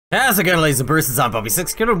How's it going, ladies and bruisers? I'm Bobby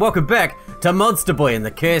Sixkilla and welcome back to Monster Boy in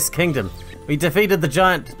the Cursed Kingdom. We defeated the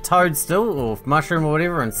giant toadstool, or mushroom or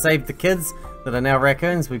whatever, and saved the kids that are now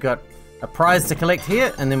raccoons. We've got a prize to collect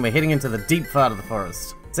here, and then we're heading into the deep part of the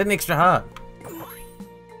forest. Is that an extra heart?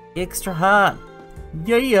 Extra heart.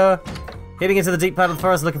 Yeah. Heading into the deep part of the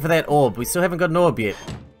forest looking for that orb. We still haven't got an orb yet.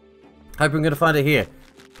 Hope I'm going to find it here.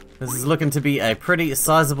 This is looking to be a pretty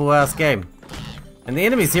sizable ass game. And the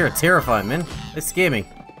enemies here are terrifying, man. They scare me.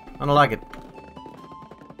 I don't like it.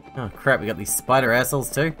 Oh crap, we got these spider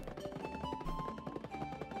assholes too.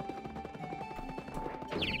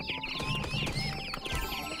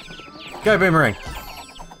 Go Boomerang!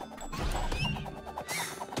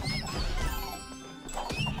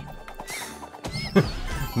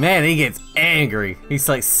 Man, he gets angry. He's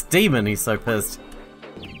like steaming, he's so pissed.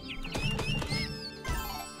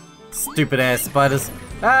 Stupid ass spiders.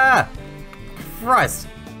 Ah! Christ!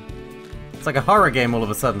 It's like a horror game all of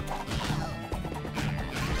a sudden.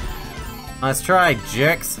 Nice try,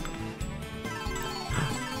 jerks.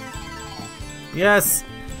 Yes!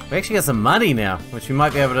 We actually got some money now, which we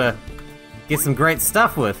might be able to get some great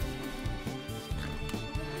stuff with.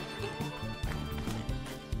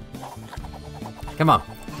 Come on.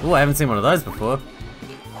 Oh, I haven't seen one of those before.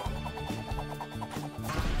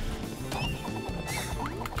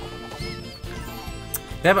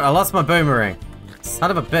 Damn it, I lost my boomerang. Son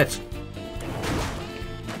of a bitch.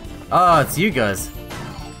 Oh, it's you guys.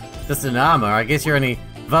 Just in armor. I guess you're only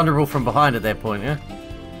vulnerable from behind at that point, yeah?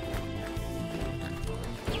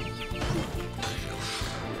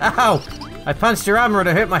 Ow! I punched your armor and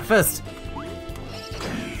it hurt my fist.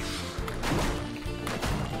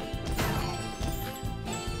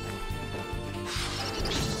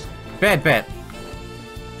 Bad bet.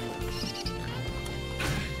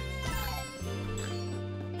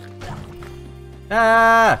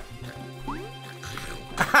 Ah!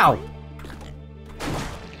 Ow!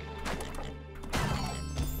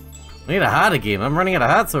 I need a heart again. I'm running out of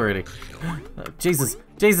hearts already. Oh, Jesus.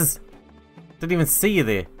 Jesus. Didn't even see you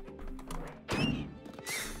there.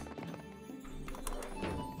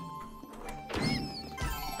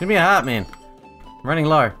 Give me a heart, man. I'm running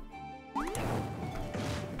low.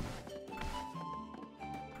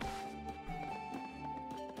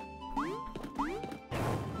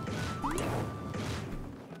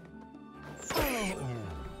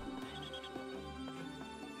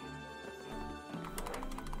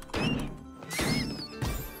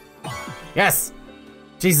 Yes!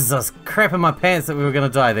 Jesus, I was crapping my pants that we were gonna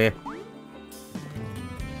die there.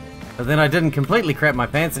 But then I didn't completely crap my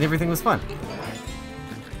pants and everything was fine.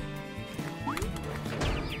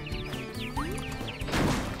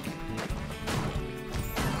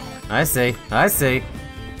 I see, I see.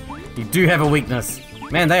 You do have a weakness.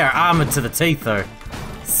 Man, they are armored to the teeth though.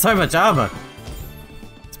 So much armor.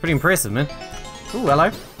 It's pretty impressive, man. Ooh, hello.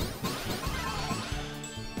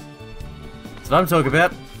 That's what I'm talking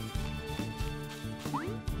about.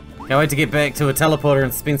 Can't wait to get back to a teleporter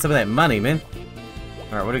and spend some of that money, man.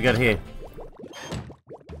 Alright, what do we got here?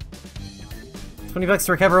 20 bucks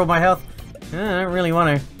to recover all my health? I don't really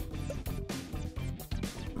want to.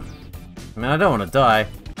 I mean, I don't want to die.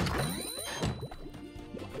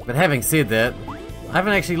 But having said that, I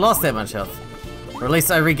haven't actually lost that much health. Or at least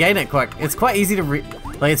I regain it quite... It's quite easy to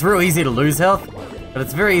like, it's real easy to lose health, but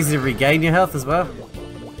it's very easy to regain your health as well.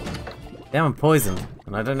 Damn, I'm poisoned.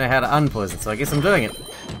 And I don't know how to unpoison, so I guess I'm doing it.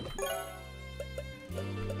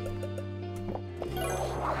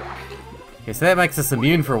 Okay, so that makes us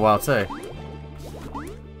immune for a while too.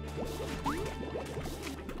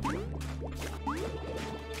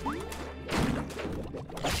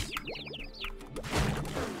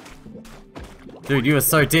 Dude, you were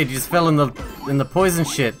so dead. You just fell in the poison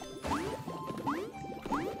shit.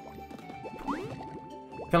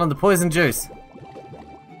 Fell in the poison juice.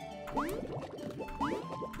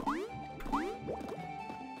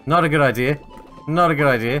 Not a good idea. Not a good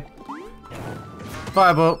idea.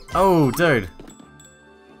 Fireball. Oh, dude.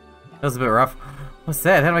 That was a bit rough. What's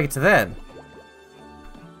that? How do I get to that?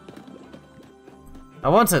 I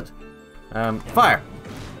want it. Fire.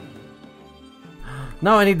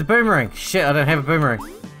 No, I need the boomerang. Shit, I don't have a boomerang.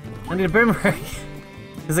 I need a boomerang.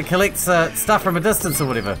 Because it collects stuff from a distance or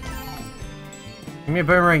whatever. Give me a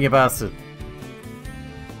boomerang, you bastard.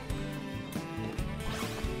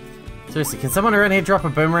 Seriously, can someone around here drop a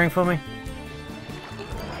boomerang for me?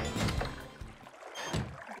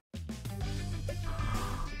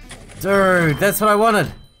 Dude, that's what I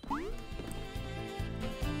wanted.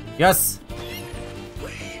 Yes.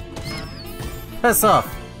 Piss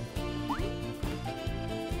off.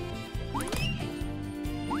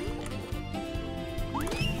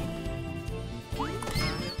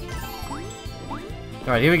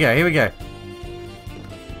 Alright, here we go, here we go.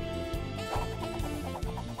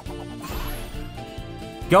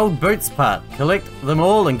 Gold boots part. Collect them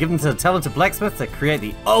all and give them to the talented blacksmith to create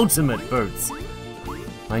the ultimate boots.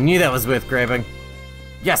 I knew that was worth grabbing.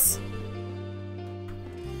 Yes!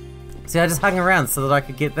 See, I just hung around so that I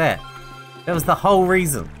could get that. That was the whole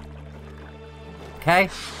reason. Okay?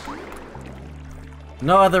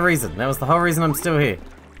 No other reason. That was the whole reason I'm still here.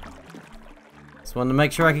 Just wanted to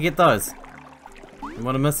make sure I could get those. Didn't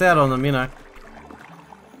want to miss out on them, you know.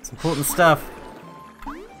 It's important stuff.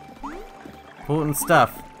 Important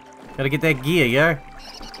stuff. Gotta get that gear, yo.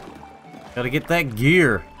 Gotta get that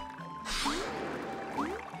gear.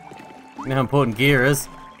 You know how important gear is.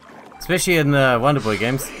 Especially in the Wonder Boy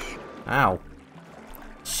games. Ow.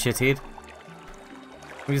 Shithead.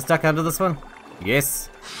 Can we just duck under this one? Yes.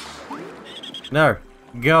 No.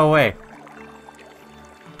 Go away.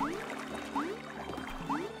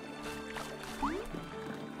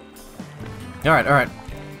 Alright, alright.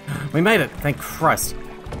 We made it, thank Christ.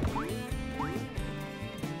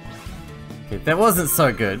 Okay, that wasn't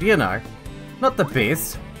so good, you know. Not the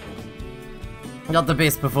best. Not the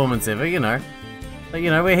best performance ever, you know. But, you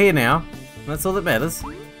know, we're here now. That's all that matters.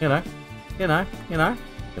 You know. You know. You know.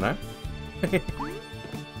 You know.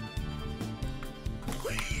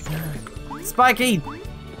 Spiky!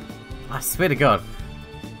 I swear to God.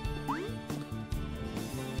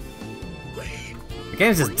 The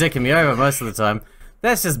game's just dicking me over most of the time.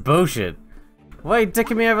 That's just bullshit. Why are you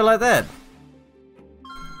dicking me over like that?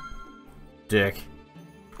 Dick.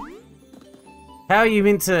 How are you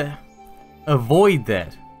meant to avoid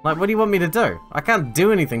that? Like, what do you want me to do? I can't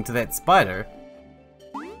do anything to that spider.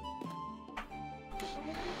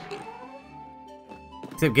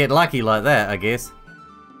 Except get lucky like that, I guess.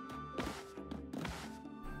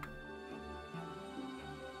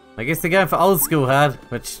 I guess they're going for old school hard,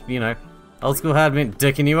 which, you know, old school hard meant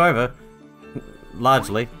dicking you over.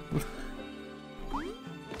 Largely.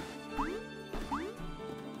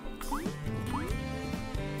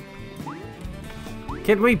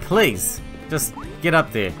 Can we please just get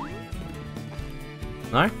up there?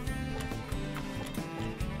 No?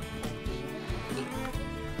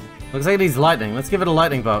 Looks like it needs lightning. Let's give it a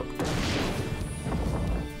lightning bolt.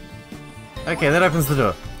 Okay, that opens the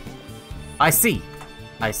door. I see.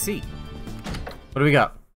 I see. What do we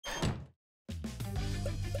got?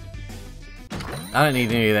 I don't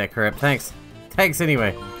need any of that crap. Thanks. Thanks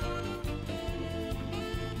anyway.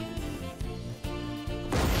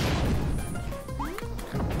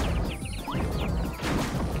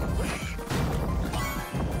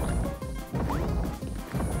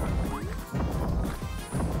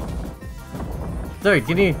 Dude,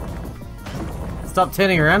 can you stop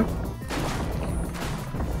turning around?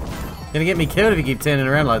 Gonna get me killed if you keep turning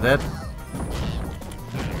around like that.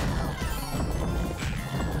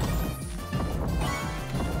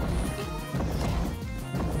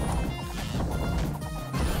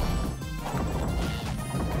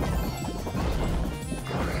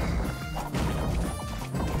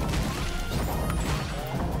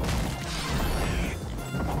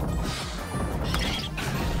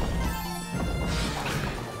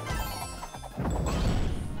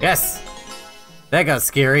 Yes! That got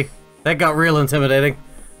scary. That got real intimidating.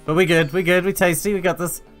 But we good, we tasty, we got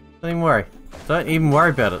this. Don't even worry. Don't even worry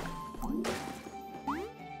about it.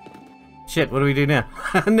 Shit, what do we do now?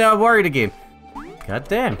 Now I'm worried again. God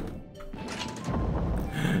damn.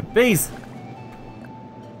 Bees!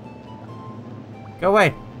 Go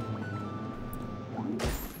away.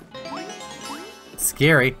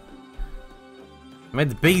 Scary. I made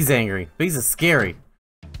the bees angry. Bees are scary.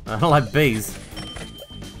 I don't like bees.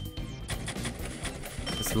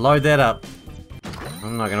 Just load that up.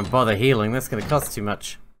 I'm not gonna bother healing, that's gonna cost too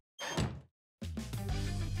much.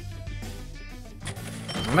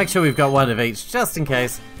 Make sure we've got one of each, just in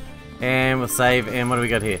case. And we'll save, and what do we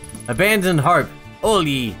got here? Abandon hope, all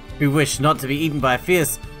ye who wish not to be eaten by a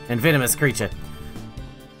fierce and venomous creature.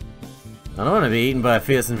 I don't want to be eaten by a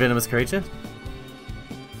fierce and venomous creature.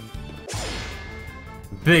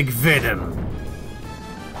 Big venom.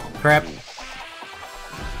 Crap.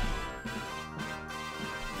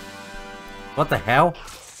 What the hell?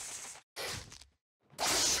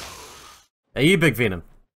 Are you Big Venom?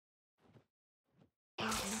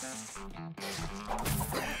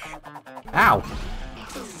 Ow!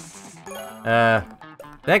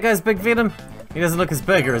 That guy's Big Venom? He doesn't look as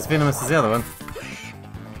big or as venomous as the other one.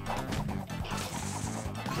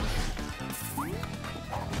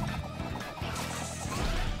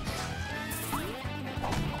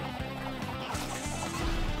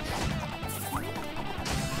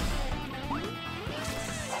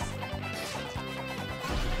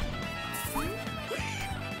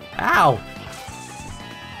 Ow!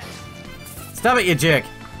 Stop it, you jerk!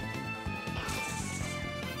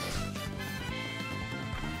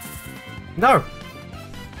 No!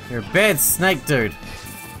 You're a bad snake dude.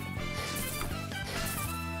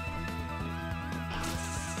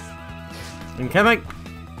 Incoming!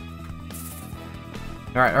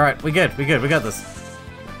 Alright, we good, we got this.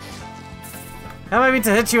 How am I meant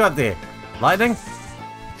to hit you up there? Lightning?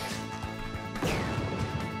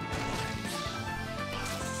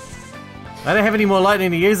 I don't have any more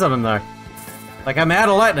lightning to use on him though. Like, I'm out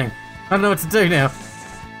of lightning. I don't know what to do now.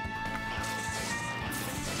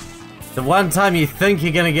 The one time you think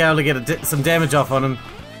you're gonna be able to get some damage off on him.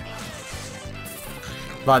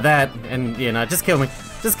 Like that, and you know, just kill me.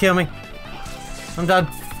 Just kill me. I'm done.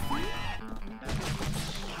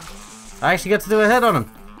 I actually got to do a hit on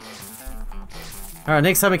him. Alright,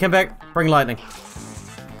 next time we come back, bring lightning.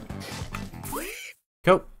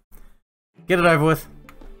 Cool. Get it over with.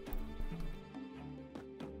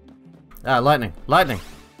 Ah, lightning. Lightning.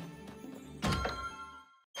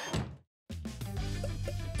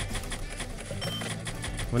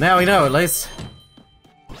 Well, now we know at least.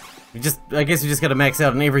 I guess we just gotta max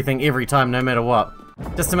out on everything every time, no matter what.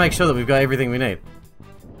 Just to make sure that we've got everything we need.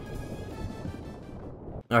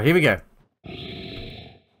 Alright, here we go.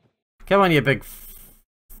 Come on, you big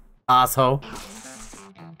asshole.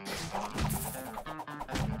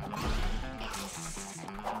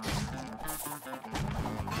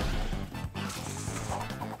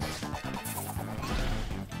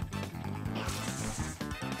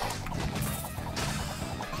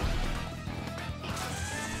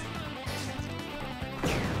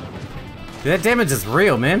 That damage is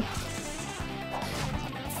real, man.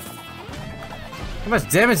 How much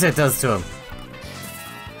damage that does to him?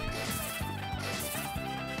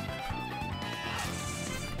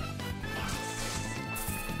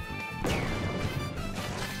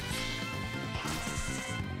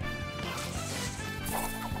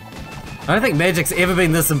 I don't think magic's ever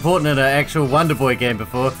been this important in an actual Wonder Boy game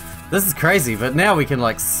before. This is crazy, but now we can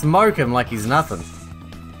like smoke him like he's nothing.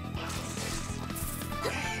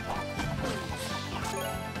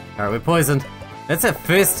 Alright, we're poisoned. That's the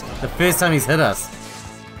first time he's hit us.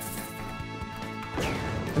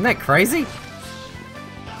 Isn't that crazy?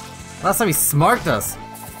 Last time he smoked us.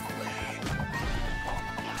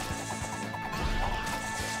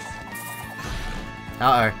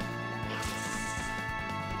 Uh-oh.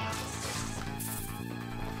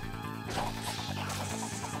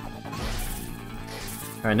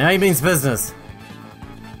 Alright, now he means business.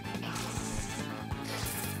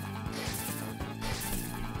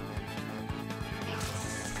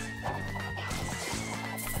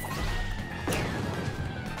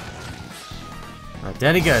 Alright,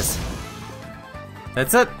 down he goes.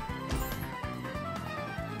 That's it.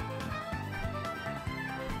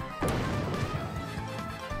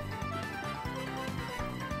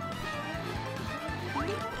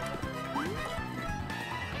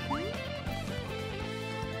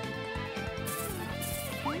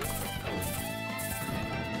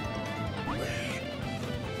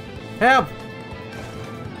 Help!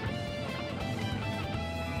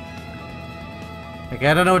 Okay,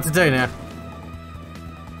 I don't know what to do now.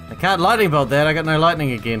 I can't lightning bolt that, I got no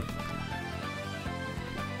lightning again.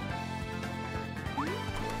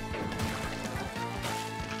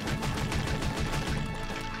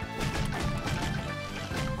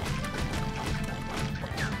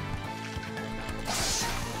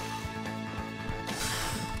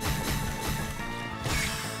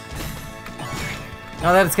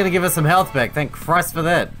 Oh, that's gonna give us some health back. Thank Christ for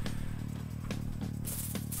that.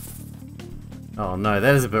 Oh no,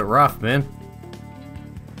 that is a bit rough, man.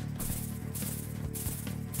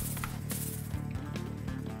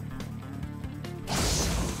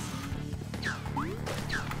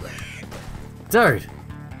 Dude!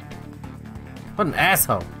 What an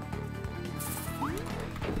asshole.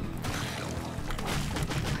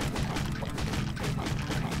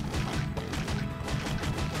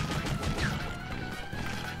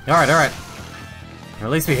 Alright, alright. Or at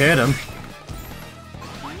least we heard him.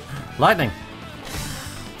 Lightning.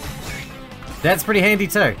 That's pretty handy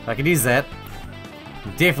too. I could use that.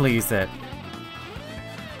 Definitely use that.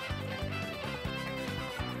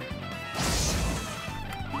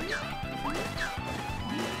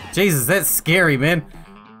 Jesus, that's scary, man.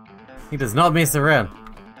 He does not mess around.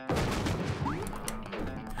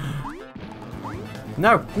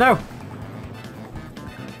 No, no!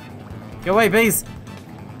 Go away, bees!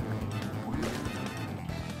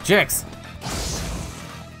 Jacks!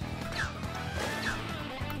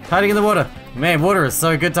 Hiding in the water. Man, water is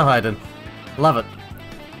so good to hide in. Love it.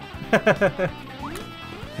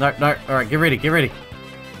 No, no, alright, get ready, get ready.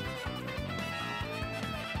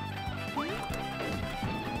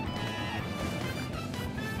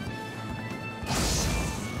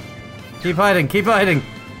 Keep hiding, keep hiding!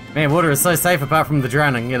 Man, water is so safe apart from the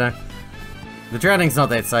drowning, you know. The drowning's not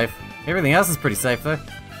that safe. Everything else is pretty safe though.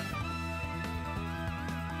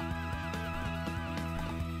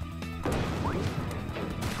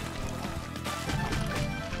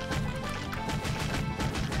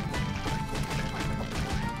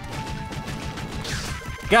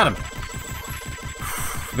 Got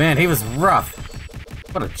him! Man, he was rough.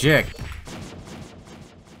 What a jerk.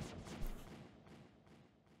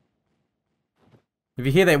 If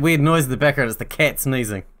you hear that weird noise in the background, it's the cat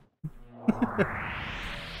sneezing.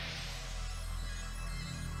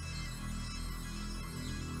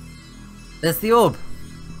 That's the orb.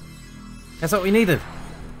 That's what we needed.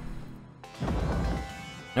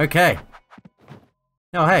 Okay.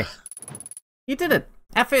 Oh, hey. You did it!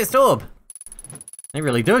 Our first orb! They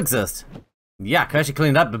really do exist. Yuck, I should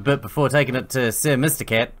clean it up a bit before taking it to Sir Mr.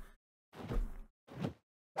 Cat.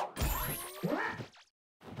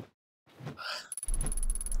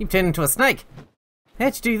 You've turned into a snake.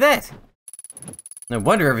 How'd you do that? No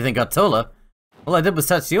wonder everything got taller. All I did was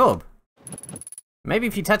touch the orb. Maybe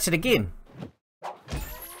if you touch it again.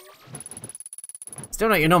 Still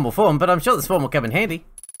not your normal form, but I'm sure this form will come in handy.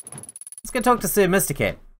 Let's go talk to Sir Mr.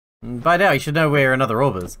 Cat. By now you should know where another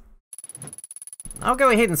orb is. I'll go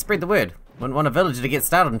ahead and spread the word. Wouldn't want a villager to get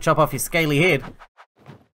started and chop off your scaly head.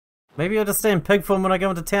 Maybe I'll just stay in pig form when I go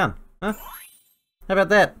into town. Huh? How about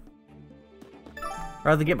that?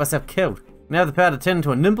 Rather get myself killed. Now I have the power to turn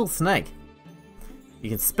into a nimble snake. You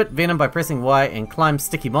can spit venom by pressing Y and climb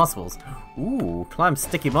sticky moss walls. Ooh, climb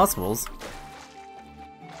sticky moss walls.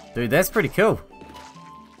 Dude, that's pretty cool.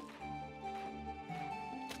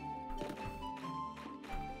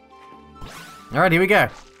 Alright, here we go.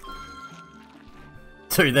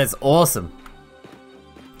 Dude, that's awesome.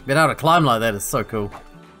 Being able to climb like that is so cool.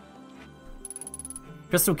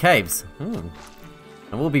 Crystal caves. And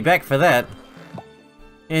we'll be back for that.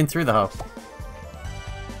 And through the hole.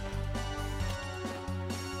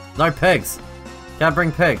 No pigs. Can't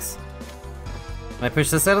bring pigs. Can I push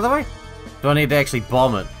this out of the way? Do I need to actually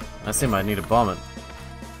bomb it? I assume I need to bomb it.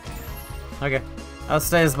 Okay. I'll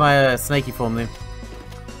stay as my snaky form then.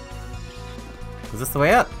 Is this the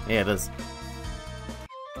way out? Yeah, it is.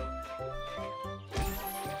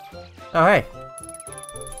 Oh, hey.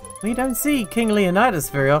 We don't see King Leonidas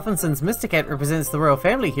very often since Mr. Cat represents the royal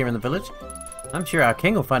family here in the village. I'm sure our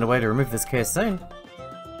king will find a way to remove this curse soon.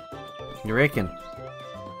 You reckon?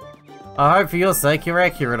 I hope for your sake you're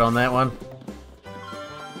accurate on that one.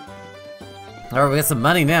 Alright, we got some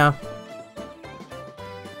money now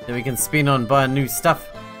that we can spend on buying new stuff.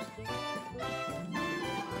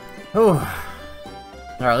 Ooh.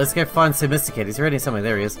 Alright, let's go find Sir Mr. Cat. He's already somewhere.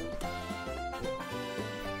 There he is.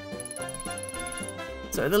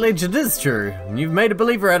 So the legend is true. You've made a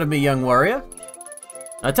believer out of me, young warrior.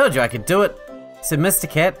 I told you I could do it. Sir Mr.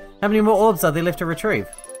 Cat, how many more orbs are there left to retrieve?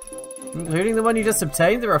 Including the one you just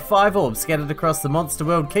obtained, there are 5 orbs scattered across the Monster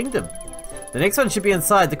World Kingdom. The next one should be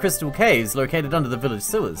inside the crystal caves located under the village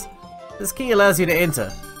sewers. This key allows you to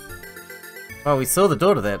enter. Oh, we saw the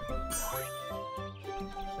door to that.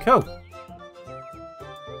 Cool.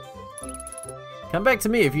 Come back to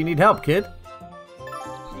me if you need help, kid.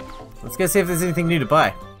 Let's go see if there's anything new to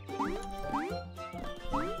buy.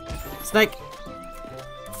 Snake!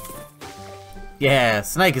 Yeah,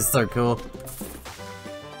 snake is so cool.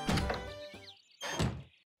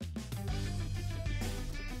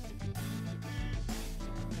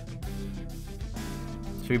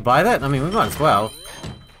 Should we buy that? I mean, we might as well.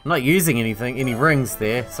 I'm not using anything, any rings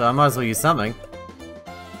there, so I might as well use something.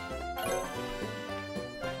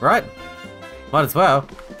 Right? Might as well.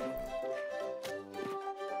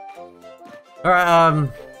 Alright,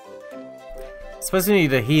 suppose we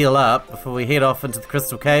need to heal up before we head off into the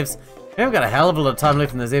crystal caves. We haven't got a hell of a lot of time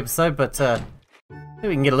left in this episode, but maybe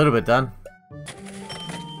we can get a little bit done.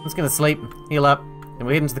 I'm just gonna sleep, heal up, and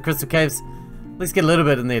we'll head into the crystal caves. At least get a little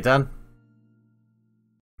bit in there done.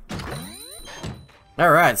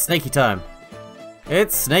 Alright, snaky time.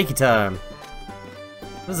 It's snaky time.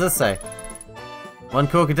 What does this say? 1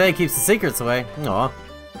 cork a day keeps the secrets away. Aw.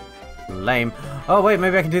 Lame. Oh wait,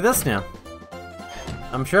 maybe I can do this now.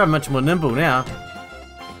 I'm sure I'm much more nimble now.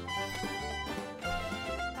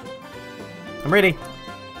 I'm ready.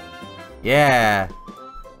 Yeah.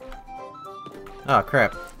 Oh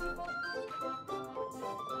crap.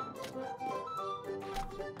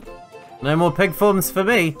 No more pig forms for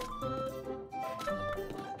me.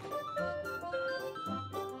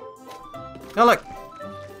 Oh look!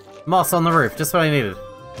 Moss on the roof, just what I needed.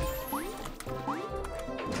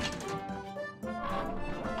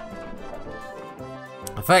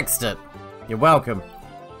 I fixed it. You're welcome.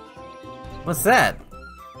 What's that?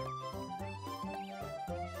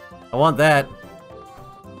 I want that.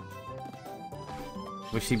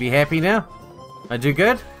 Will she be happy now? I do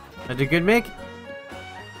good? I do good, Meg?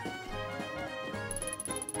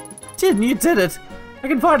 Jin, you did it! I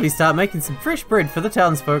can finally start making some fresh bread for the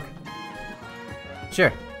townsfolk.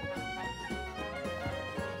 Sure.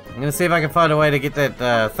 I'm gonna see if I can find a way to get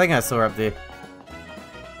that thing I saw up there.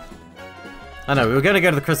 I know, we were gonna go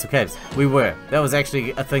to the Crystal Caves. We were. That was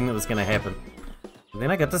actually a thing that was gonna happen. And then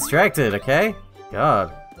I got distracted, okay?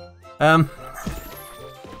 God. Yeah,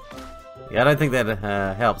 I don't think that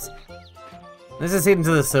helps. Let's just head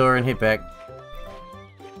into the sewer and head back.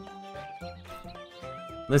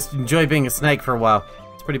 Let's enjoy being a snake for a while.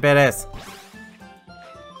 It's pretty badass.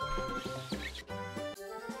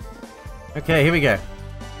 Okay, here we go.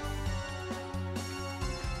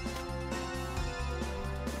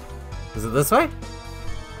 Is it this way?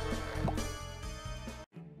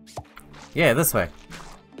 Yeah, this way.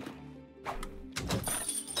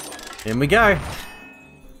 In we go.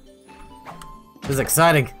 This is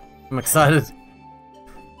exciting. I'm excited.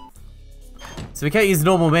 So we can't use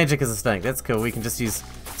normal magic as a snake. That's cool. We can just use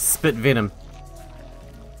spit venom.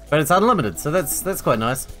 But it's unlimited, so that's quite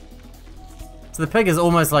nice. So the pig is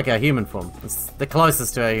almost like our human form. It's the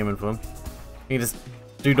closest to our human form. You can just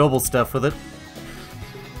do normal stuff with it.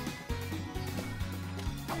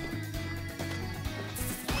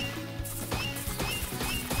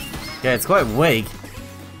 Yeah, it's quite weak.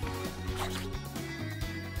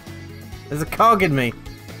 There's a cog in me.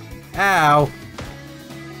 Ow.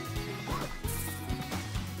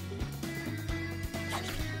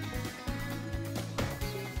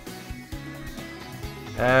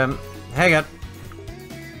 Hang on.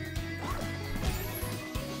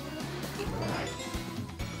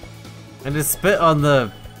 And just spit on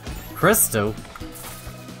the crystal.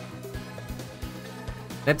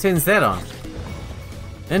 That turns that on.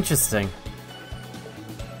 Interesting.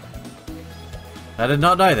 I did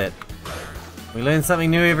not know that. We learn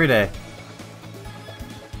something new every day.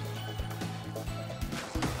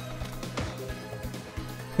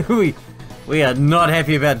 we are not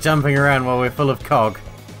happy about jumping around while we're full of cog.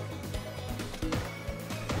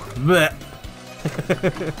 Blech.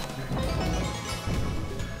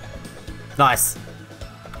 Nice.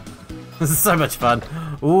 This is so much fun.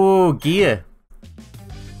 Ooh, gear.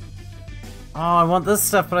 Oh, I want this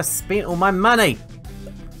stuff, but I spent all my money.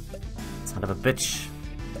 Son of a bitch.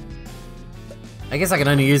 I guess I can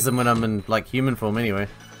only use them when I'm in, like, human form anyway.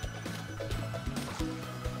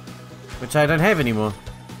 Which I don't have anymore.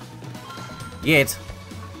 Yet.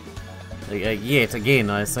 Yet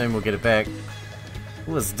again, I assume we'll get it back.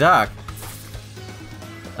 Ooh, it's dark.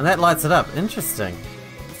 And that lights it up. Interesting.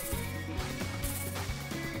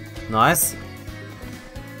 Nice.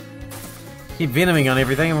 Keep venoming on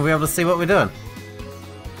everything and we'll be able to see what we're doing.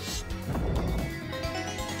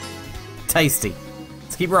 Tasty.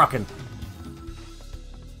 Let's keep rocking.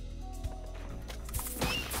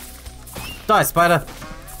 Die, spider.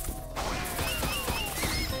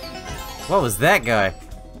 What was that guy?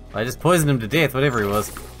 I just poisoned him to death, whatever he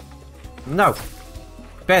was. No.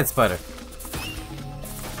 Bad spider.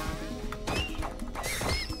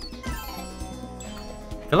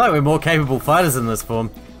 I feel like we're more capable fighters in this form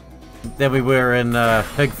than we were in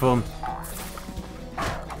pig form.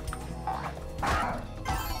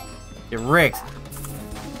 Get wrecked.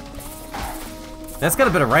 That's got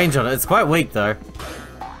a bit of range on it. It's quite weak though.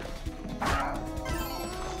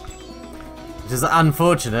 Which is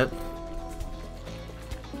unfortunate.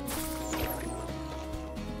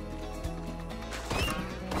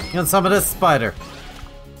 You want some of this, spider?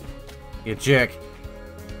 You jerk.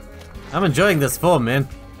 I'm enjoying this form, man.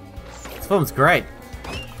 This form's great.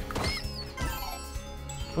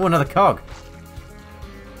 Oh, another cog.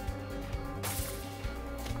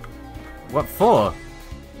 What for?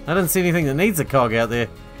 I don't see anything that needs a cog out there.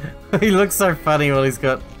 He looks so funny while he's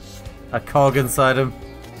got a cog inside him.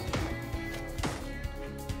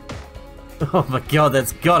 Oh my god,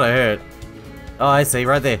 that's gotta hurt. Oh, I see,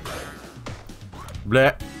 right there.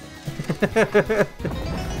 Bleh.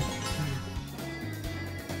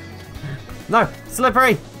 No!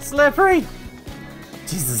 Slippery! Slippery!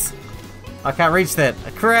 Jesus. I can't reach that.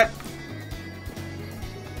 Crap!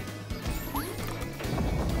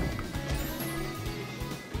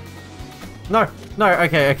 No! No,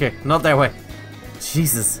 okay. Not that way.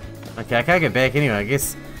 Jesus. Okay, I can't get back anyway, I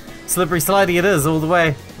guess. Slippery slidey it is, all the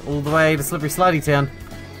way. All the way to Slippery Slidey Town.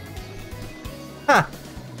 Ha!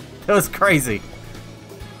 That was crazy.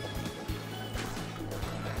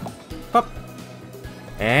 Pop.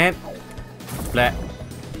 And... Splat.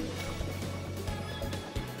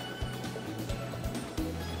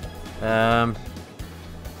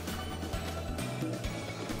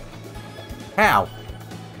 How?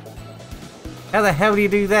 How the hell do you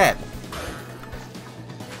do that?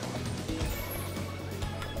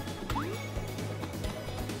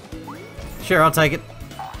 Sure, I'll take it.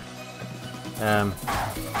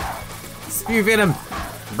 Spew venom!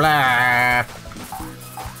 Blah!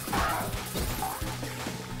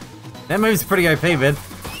 That move's pretty OP, man.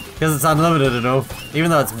 Because it's unlimited and all.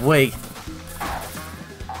 Even though it's weak.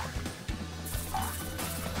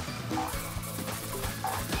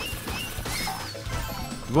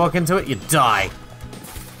 You walk into it, you die.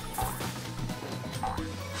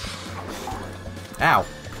 Ow.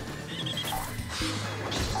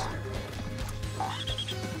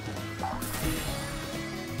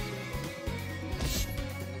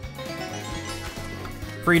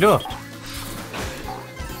 Free door.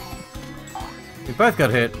 We both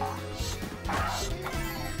got hit.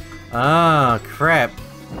 Ah, crap.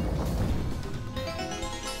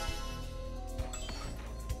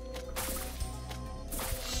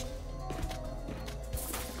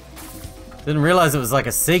 Didn't realize it was like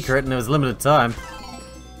a secret and it was limited time.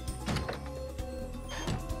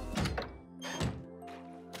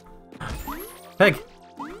 Pig!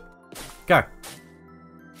 Go!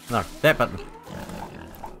 No, that button.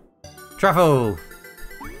 Truffle!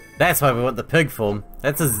 That's why we want the pig form.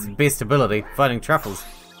 That's his best ability, fighting truffles.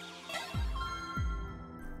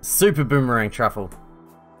 Super boomerang truffle.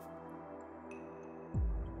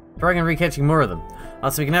 Trying and recatching more of them. Oh,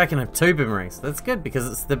 so we now can have 2 boomerangs. That's good because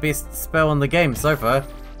it's the best spell in the game so far.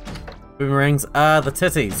 Boomerangs are the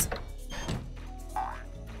titties.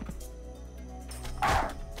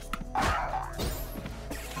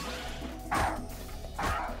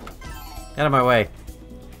 Out of my way.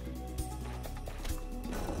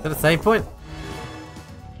 Is that a save point?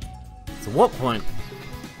 It's a what point?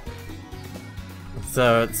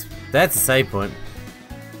 So that's a save point.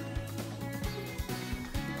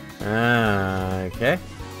 Okay.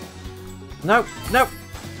 Nope, nope.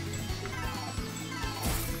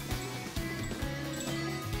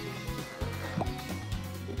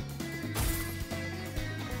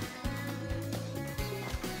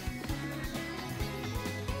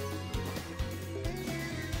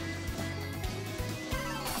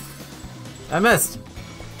 I missed.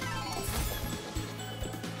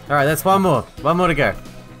 Alright, that's one more. One more to go.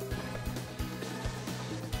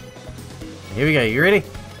 Here we go. You ready?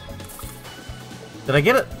 Did I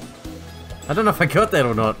get it? I don't know if I got that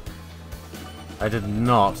or not. I did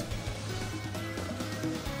not.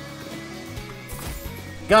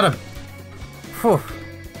 Got him! Whew.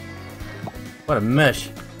 What a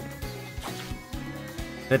mish.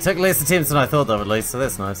 They took less attempts than I thought though, at least, so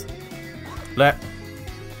that's nice. Blah.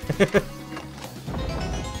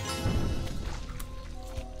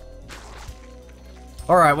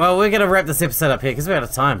 Alright, well, we're gonna wrap this episode up here because we're out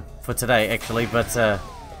of time for today, actually, but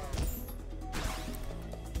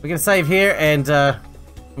we're gonna save here, and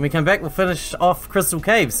when we come back, we'll finish off Crystal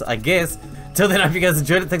Caves, I guess. Till then, I hope you guys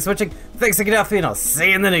enjoyed it. Thanks for watching. Thanks for getting out for me, and I'll see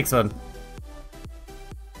you in the next one.